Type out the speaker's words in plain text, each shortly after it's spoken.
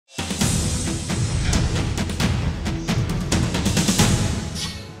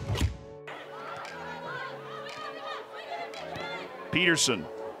Peterson,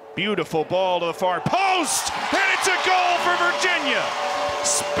 beautiful ball to the far post, and it's a goal for Virginia.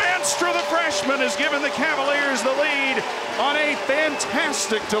 Spaanstra, the freshman, has given the Cavaliers the lead on a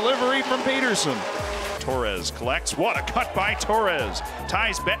fantastic delivery from Peterson. Torres collects. What a cut by Torres.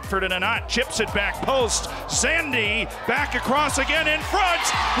 Ties Betford in a knot, chips it back post. Zandy back across again in front.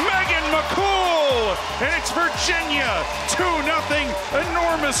 Megan McCool, and it's Virginia 2-0.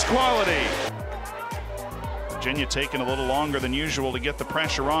 Enormous quality. Virginia taking a little longer than usual to get the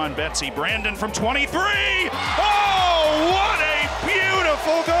pressure on. Betsy Brandon from 23. Oh, what a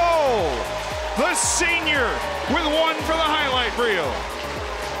beautiful goal! The senior with one for the highlight reel.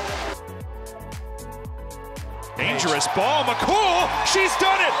 Dangerous ball, McCool, she's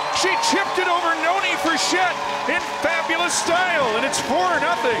done it! She chipped it over Noni Frechette in fabulous style, and it's 4-0.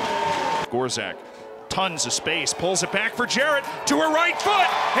 Gorzak, tons of space, pulls it back for Jarrett to her right foot,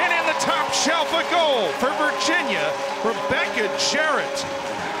 and in the top shelf a goal for Virginia, Rebecca Jarrett.